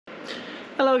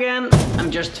Hello again. I'm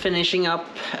just finishing up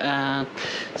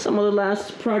some of the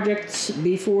last projects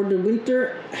before the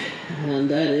winter, and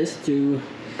that is to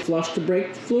flush the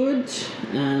brake fluid,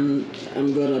 and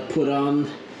I'm gonna put on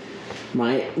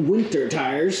my winter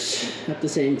tires at the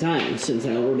same time since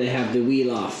I already have the wheel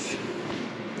off.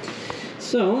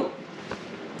 So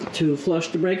to flush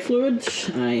the brake fluid,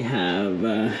 I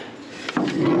have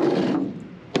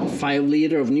 5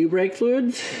 liter of new brake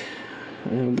fluid.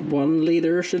 1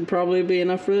 liter should probably be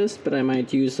enough for this, but I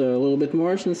might use a little bit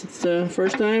more since it's the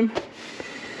first time.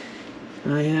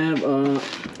 I have a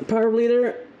power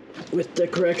bleeder with the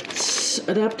correct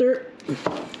adapter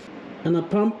and a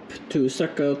pump to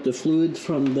suck out the fluid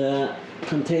from the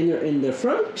container in the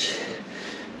front,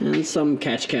 and some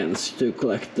catch cans to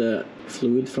collect the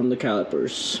fluid from the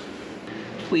calipers.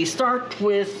 We start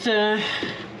with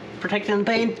protecting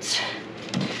paint,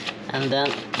 and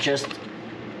then just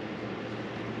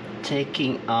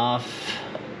taking off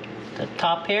the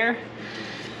top here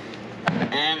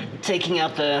and taking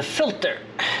out the filter.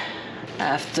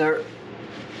 After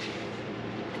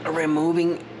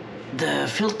removing the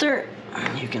filter,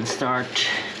 you can start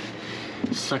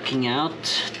sucking out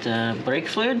the brake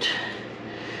fluid.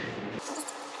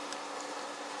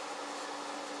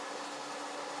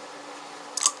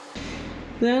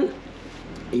 Then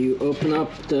you open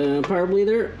up the power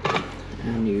bleeder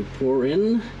and you pour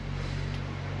in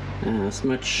as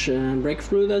much brake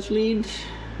fluid as you need.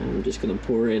 I'm just gonna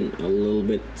pour in a little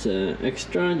bit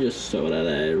extra just so that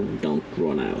I don't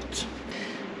run out.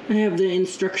 I have the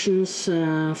instructions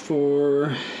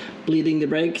for bleeding the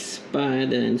brakes by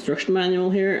the instruction manual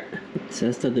here. It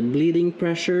says that the bleeding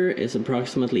pressure is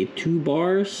approximately 2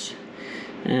 bars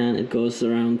and it goes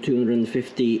around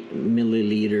 250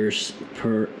 milliliters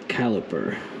per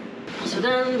caliper. So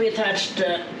then we attach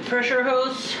the pressure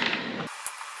hose.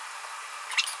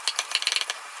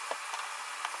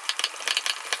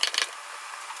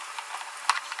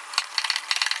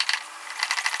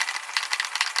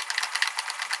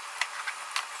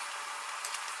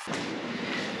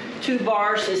 Two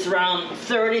bars is around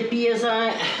 30 psi.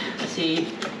 I see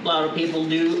a lot of people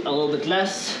do a little bit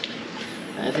less.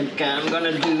 I think I'm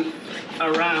gonna do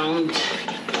around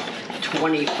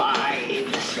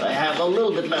 25, so I have a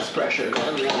little bit less pressure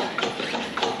than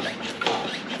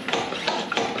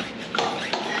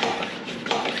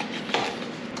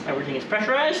everything is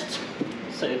pressurized.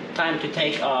 So time to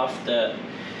take off the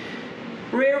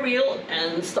rear wheel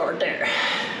and start there.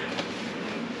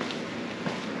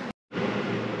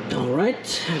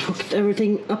 Alright, I've hooked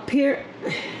everything up here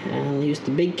and use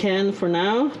the big can for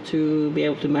now to be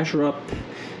able to measure up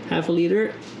half a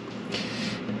liter.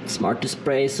 It's smart to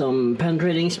spray some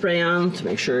penetrating spray on to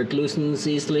make sure it loosens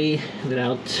easily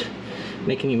without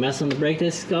making a mess on the brake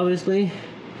disc, obviously.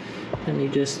 And you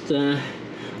just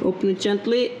open it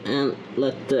gently and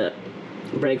let the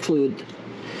brake fluid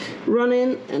run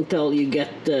in until you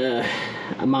get the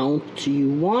amount you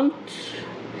want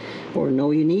or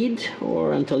know you need,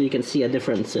 or until you can see a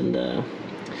difference in the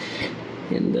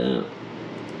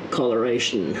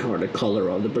coloration or the color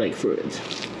of the brake fluid.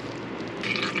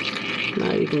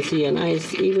 Now you can see a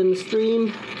nice even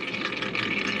stream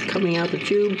coming out the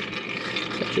tube.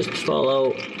 So just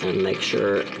follow and make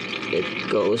sure it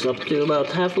goes up to about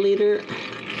half a liter.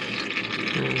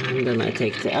 And then I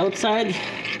take the outside,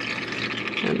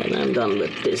 and then I'm done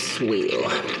with this wheel.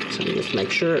 So just make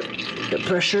sure the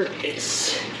pressure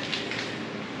is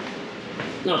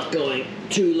not going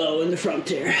too low in the front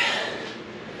here.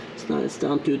 So now it's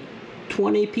down to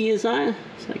 20 psi, so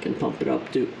I can pump it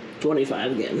up to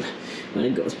 25 again when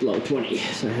it goes below 20.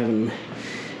 So I have a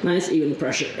nice even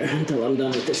pressure until I'm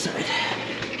done with this side.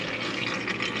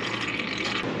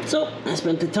 So I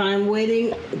spent the time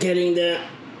waiting, getting the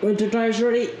winter tires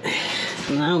ready.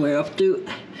 So now we're up to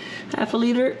half a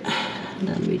liter, and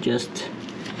then we just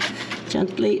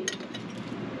gently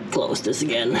close this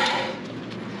again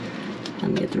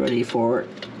and get ready for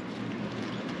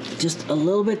just a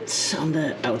little bit on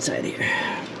the outside here.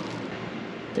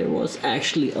 There was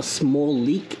actually a small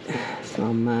leak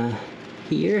from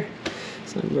here,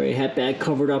 so I'm very happy I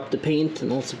covered up the paint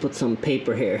and also put some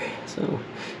paper here, so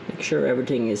make sure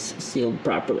everything is sealed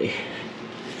properly.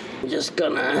 I'm just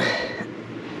gonna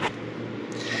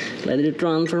let it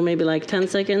run for maybe like 10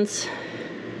 seconds.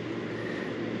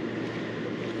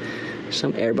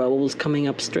 Some air bubbles coming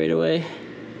up straight away.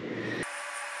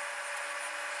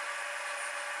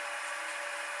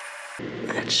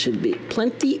 That should be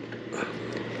plenty.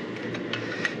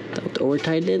 Don't over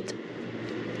tighten it.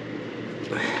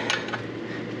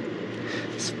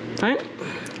 It's fine.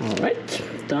 Alright,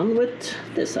 done with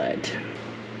this side.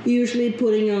 Usually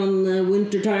putting on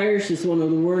winter tires is one of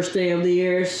the worst days of the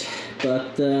years,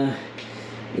 but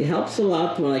it helps a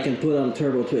lot when I can put on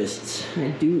turbo twists. I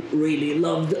do really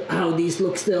love how these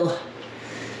look still.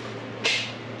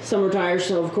 Summer tires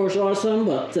are of course awesome,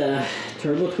 but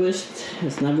turbo twist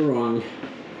is never wrong.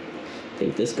 I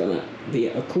think this is gonna be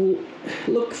a cool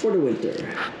look for the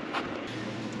winter.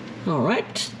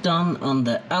 Alright, done on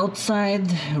the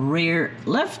outside rear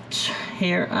left.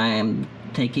 Here I am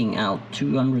taking out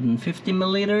 250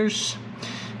 milliliters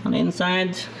on the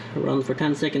inside, run for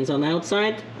 10 seconds on the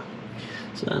outside.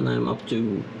 So then I'm up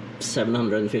to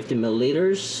 750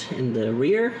 milliliters in the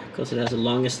rear, because it has the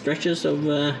longest stretches of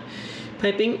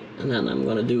piping. And then I'm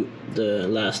gonna do the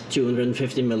last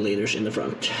 250 milliliters in the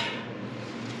front.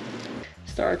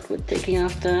 Start with taking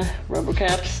off the rubber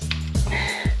caps.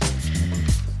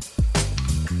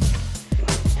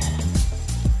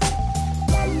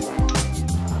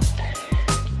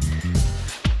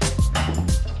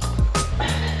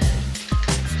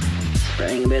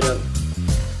 Spraying a bit of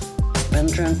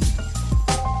penetrant.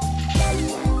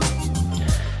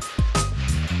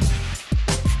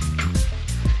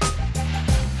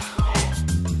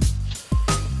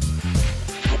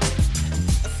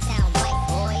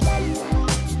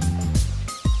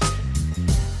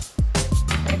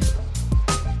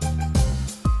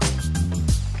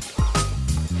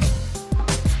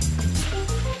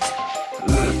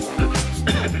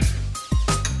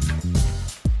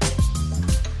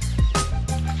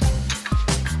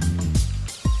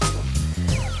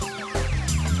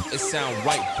 It sound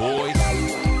right, boys.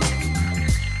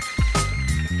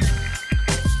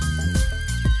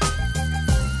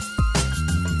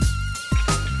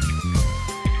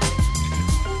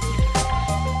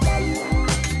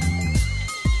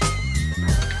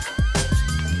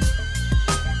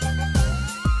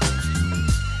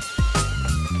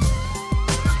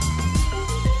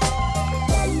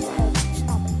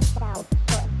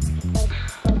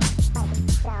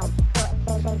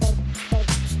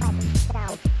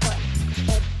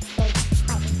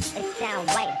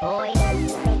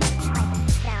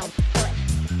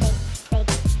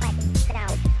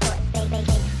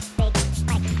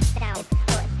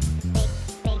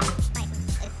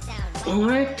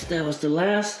 Alright, that was the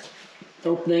last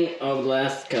opening of the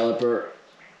last caliper.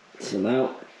 So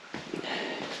now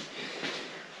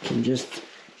I can just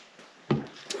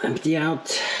empty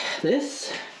out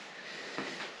this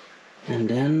and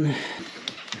then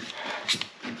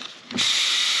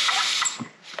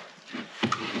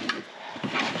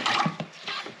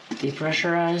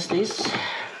depressurize this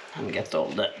and get all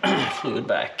the fluid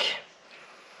back.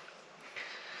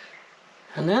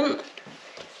 And then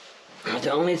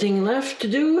the only thing left to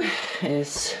do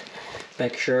is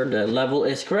make sure the level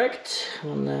is correct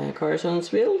when the car is on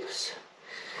its wheels.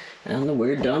 And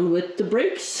we're done with the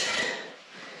brakes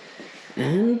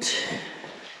and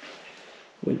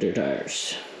winter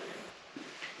tires.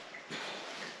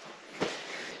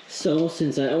 So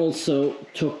since I also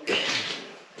took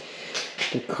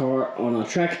the car on a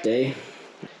track day,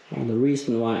 and the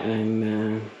reason why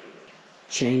I'm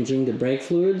changing the brake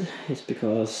fluid is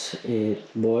because it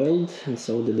boiled and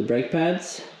so did the brake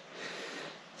pads.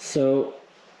 So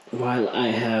while I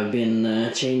have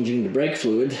been changing the brake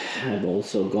fluid, I've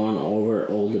also gone over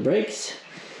all the brakes,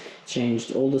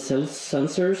 changed all the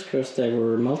sensors because they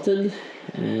were melted,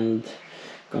 and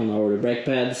gone over the brake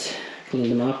pads,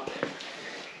 cleaned them up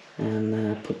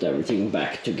and put everything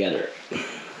back together.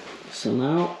 So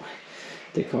now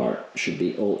the car should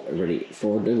be all ready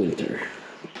for the winter.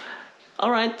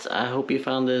 Alright, I hope you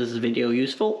found this video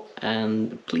useful,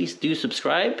 and please do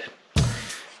subscribe.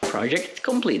 Project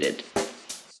completed.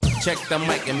 Check the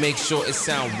mic and make sure it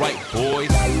sound right,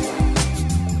 boys.